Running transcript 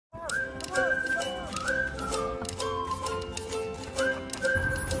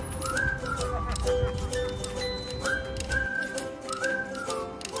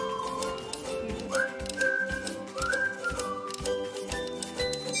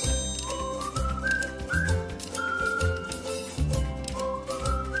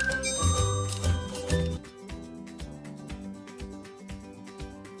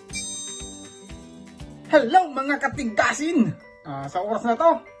Hello mga katigasin! Sa oras na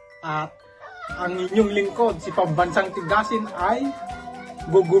to at ang inyong lingkod si Pambansang Tigasin ay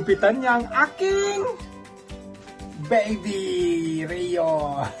gugupitan niya ang aking baby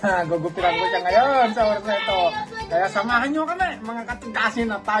Rio. Gugupitan ko siya ngayon sa oras na ito. Kaya samahan nyo kami mga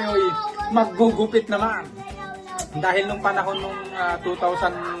katigasin at tayo'y maggugupit naman. Dahil nung panahon nung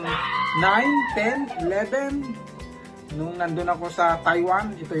 2009, 10, 11, nung nandun ako sa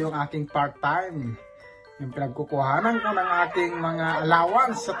Taiwan, ito yung aking part-time. Yung pinagkukuhanan ko ng aking mga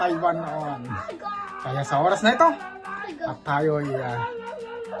allowance sa Taiwan noon. Kaya sa oras na ito, at tayo'y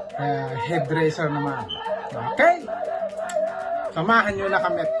hairdresser naman. Okay? Samahan nyo na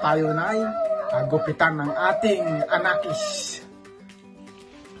kami at tayo na ay gupitan ng ating anakis.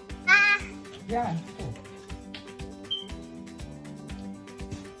 Yan.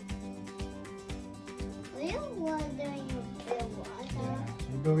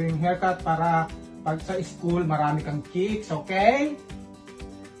 Doing haircut para pag sa school marami kang kicks, okay?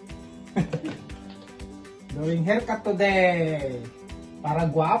 Doing haircut today para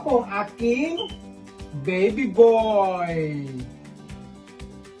gwapo ang aking baby boy.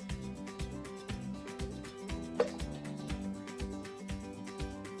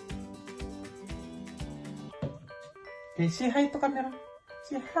 Okay, say hi to camera.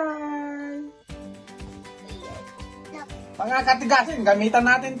 Say hi. Mga katigasin, gamitan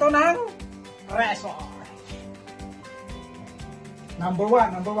natin to ng resort. Number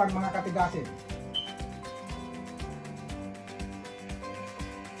one mga katigasin.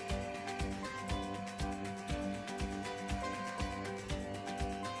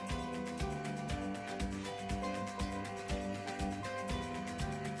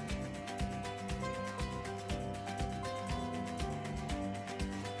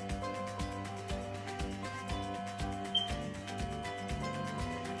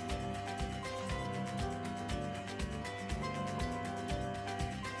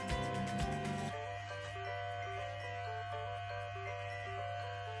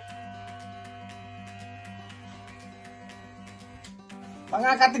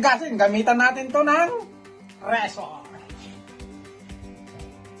 Mga katigasin, gamitan natin to ng resort.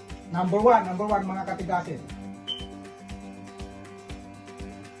 Number one mga katigasin.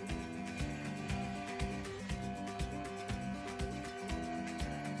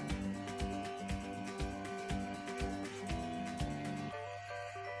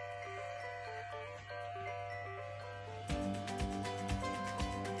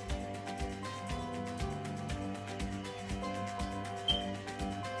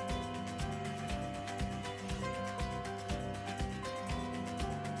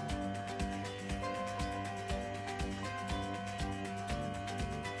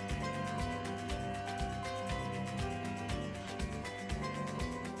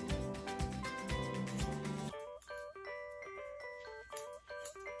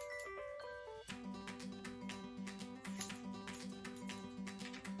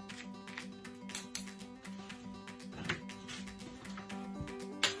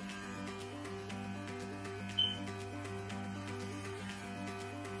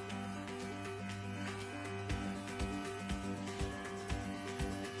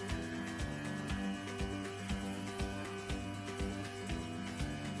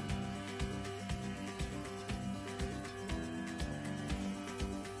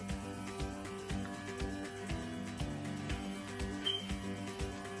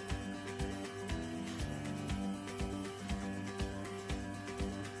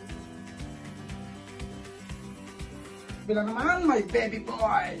 Bila naman, my baby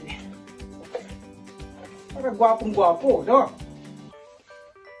boy. Para gwapong-gwapo, no?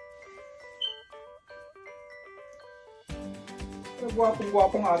 Para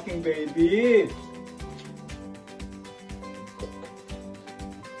gwapong-gwapong aking baby.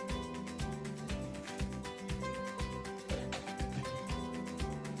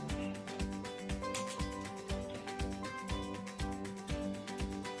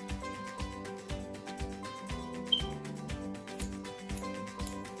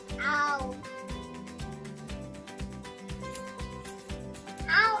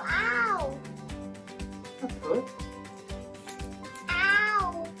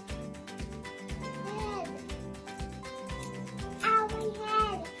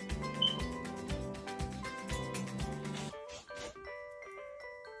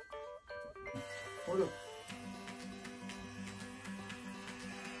 Ulo.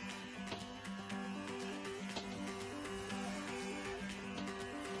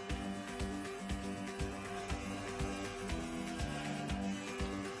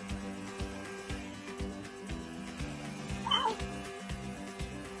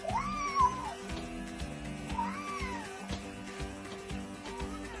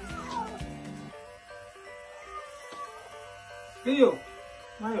 Video.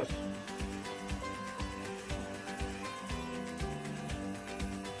 Ayos.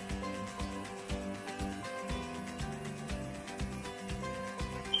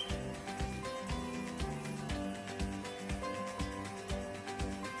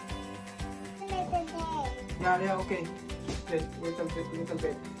 Yeah, okay. Wait, little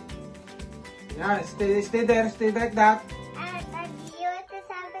bit. Yeah, stay there, stay like that. And you want to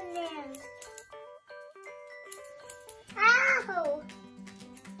have them. Ow!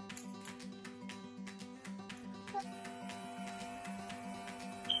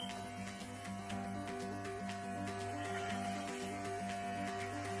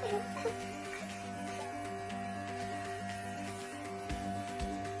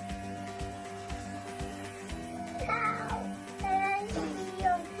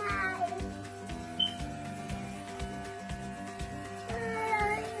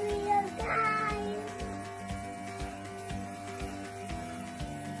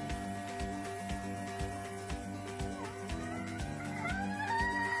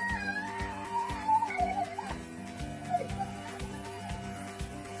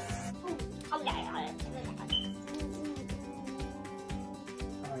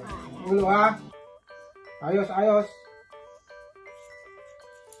 Ulo ha. Ayos, ayos.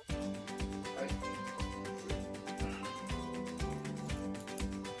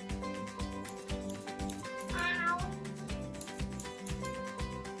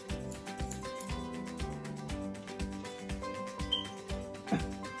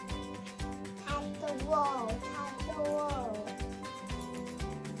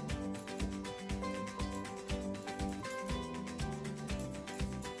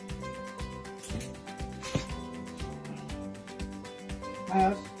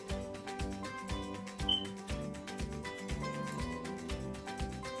 Ayos.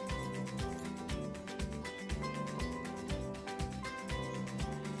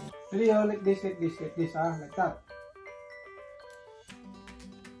 Video, like this, like that.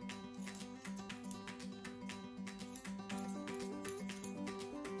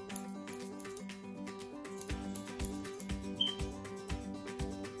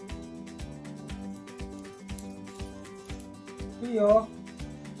 Video.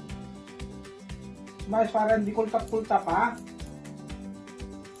 Mas para hindi kultap-kultap ha.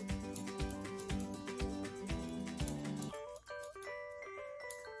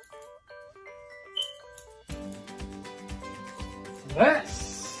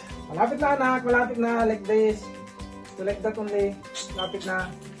 Yes! Malapit na anak, malapit na, like this. So like that only. Malapit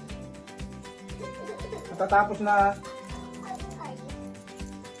na. Matatapos na.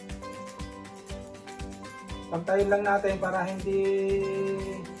 Pantayin lang natin para hindi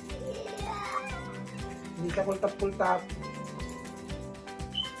siya kultap-kultap.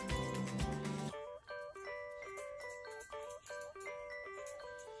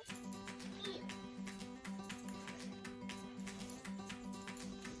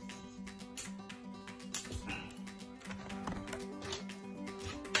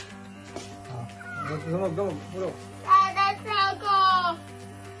 Gumag, bro.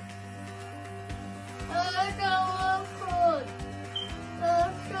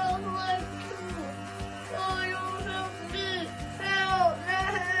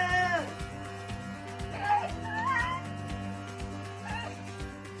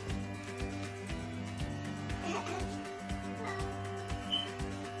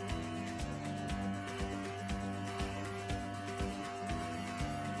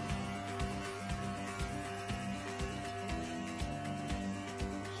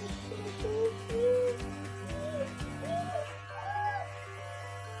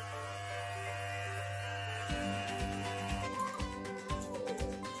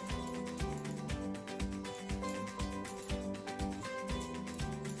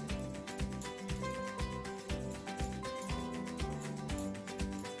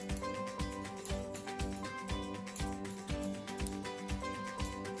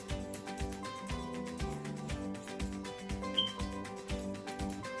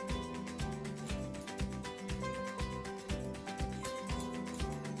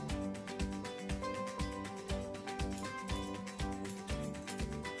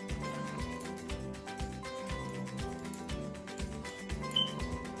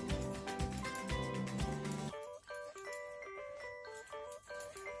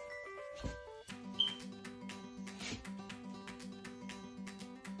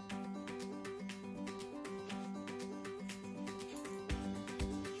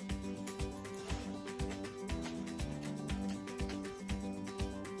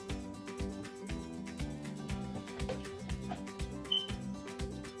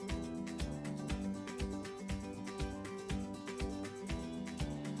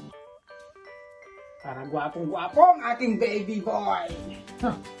 Para gwapong-gwapong aking baby boy.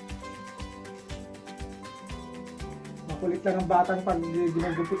 Huh. Makulit lang ang batang pag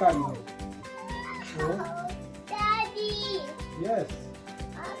ginagupitan. Oh. Daddy! Yes.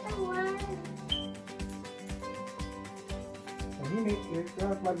 Other one. Tahimik.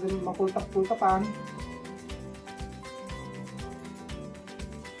 Makultap-kultapan.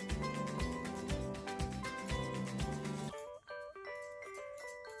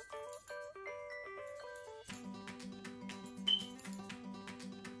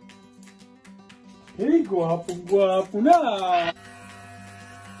 Hey, gwapo-gwapo na!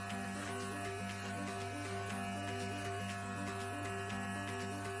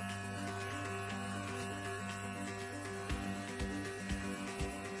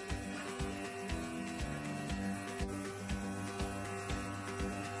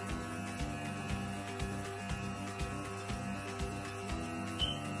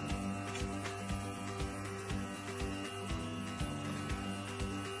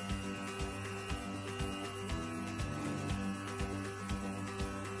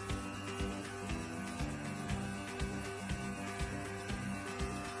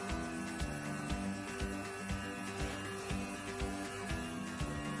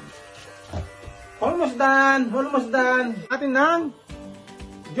 Almost done! Almost done! Atin ng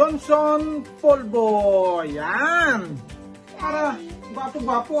Johnson Polvo. Yan! Para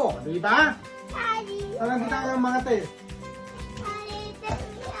bapo-bapo. Diba? Daddy! Parang di tayo mga te. Daddy, let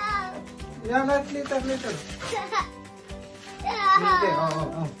me out! Yan, later. Later,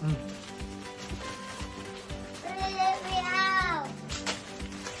 oo. Let me out!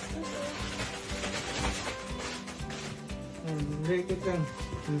 Later lang.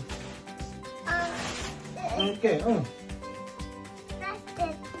 Okay, oh. That's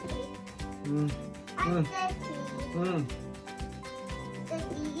Daddy. Mm. Daddy.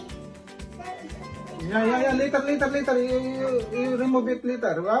 Yeah. Later. You remove it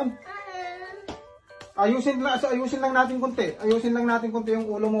later. Right? Ayusin lang natin konti. Yung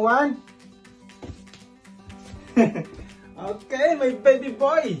ulo mo, Wan. Okay, my baby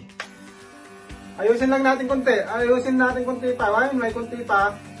boy. Ayusin lang natin konti. Pa, Wan. May konti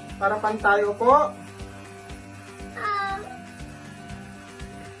pa. Para pantayo po.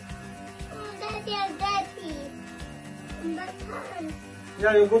 Daddy.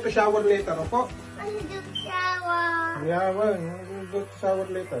 Yeah, you go to shower later, opo? I do shower. Yeah, well, you go to shower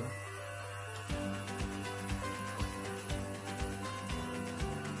later.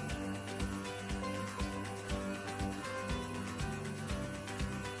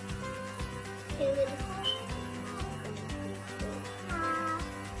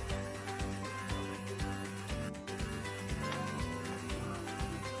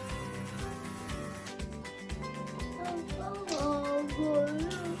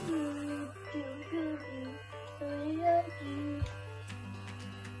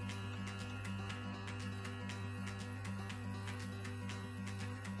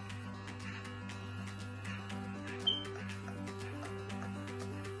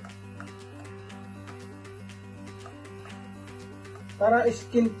 Para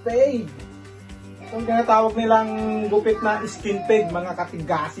skin fade. Itong tinatawag nilang gupit na skin fade, mga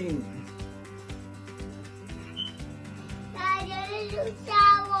katigasin. Daddy, I do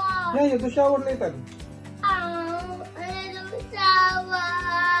shower. Yeah, you do shower later. I do shower.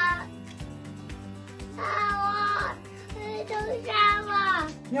 I do shower.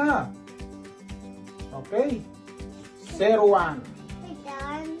 Yeah. Okay. 01. We're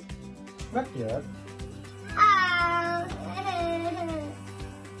done. Not yet.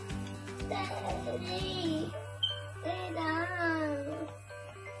 Daddy, we're done.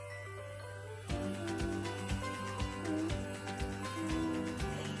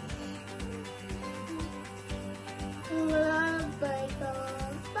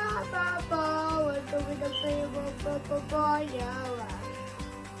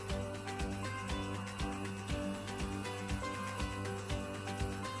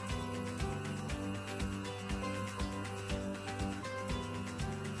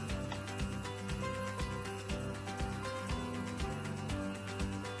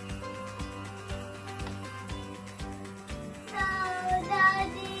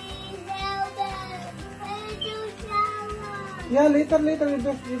 Yeah, later. You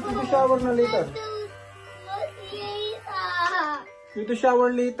do shower na later. You do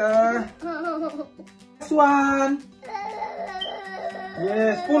shower later. Next one.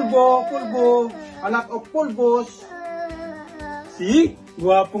 Yes, pulbo. A lot of pulbos. See?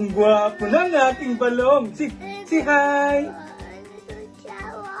 Gwapong-gwapo na ng ating balong. See hi.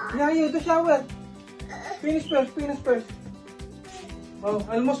 Yeah, you do shower. Finish first. Oh,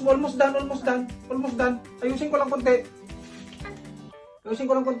 almost done. Ayusin ko lang konti.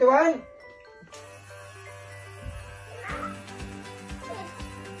 Wan.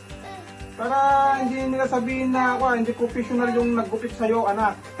 Para hindi nila sabihin na ako, hindi professional yung naggupit sa'yo,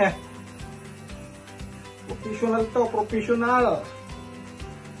 anak. Professional to, professional.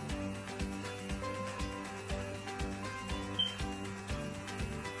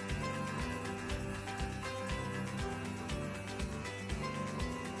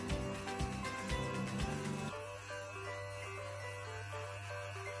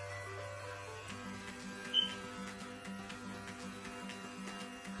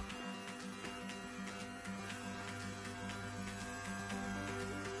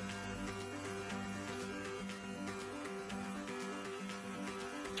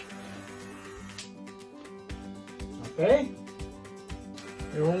 Okay.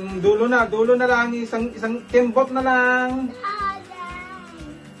 Yung dulo na lang, isang kembot na lang.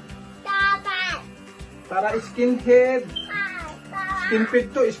 Dapat. Para skinhead. Skinped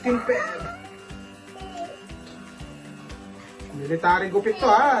to, skinped. Military gupit to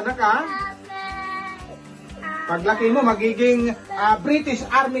ha, anak ha. Paglaki mo, magiging British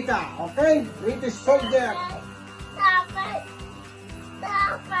Army ka, okay? British soldier. Dapat.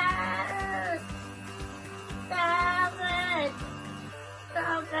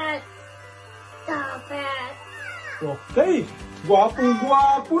 Okay,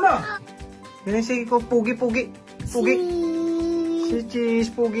 gwapong-gwapo na. Yan si ko, pugi. Si Cheese,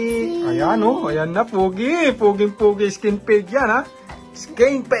 pugi. Ayan oh, ayan na, pugi, skin paid yan ha.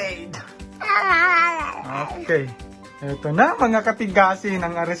 Skin paid. Okay, ito na mga katigasin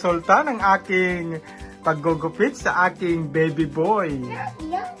ang resulta ng aking paggugupit sa aking baby boy.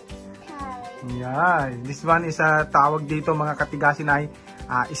 Yan, this one is tawag dito mga katigasin ay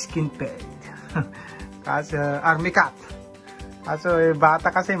skin paid. Kasi army cat. Kaso bata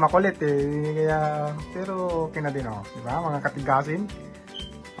kasi makulit kaya pero okay na din di ba mga katigasin?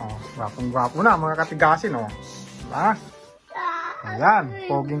 Gwapong-gwapo na mga katigasin Di ba? Ayan,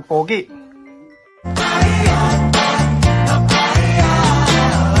 poging-pogi.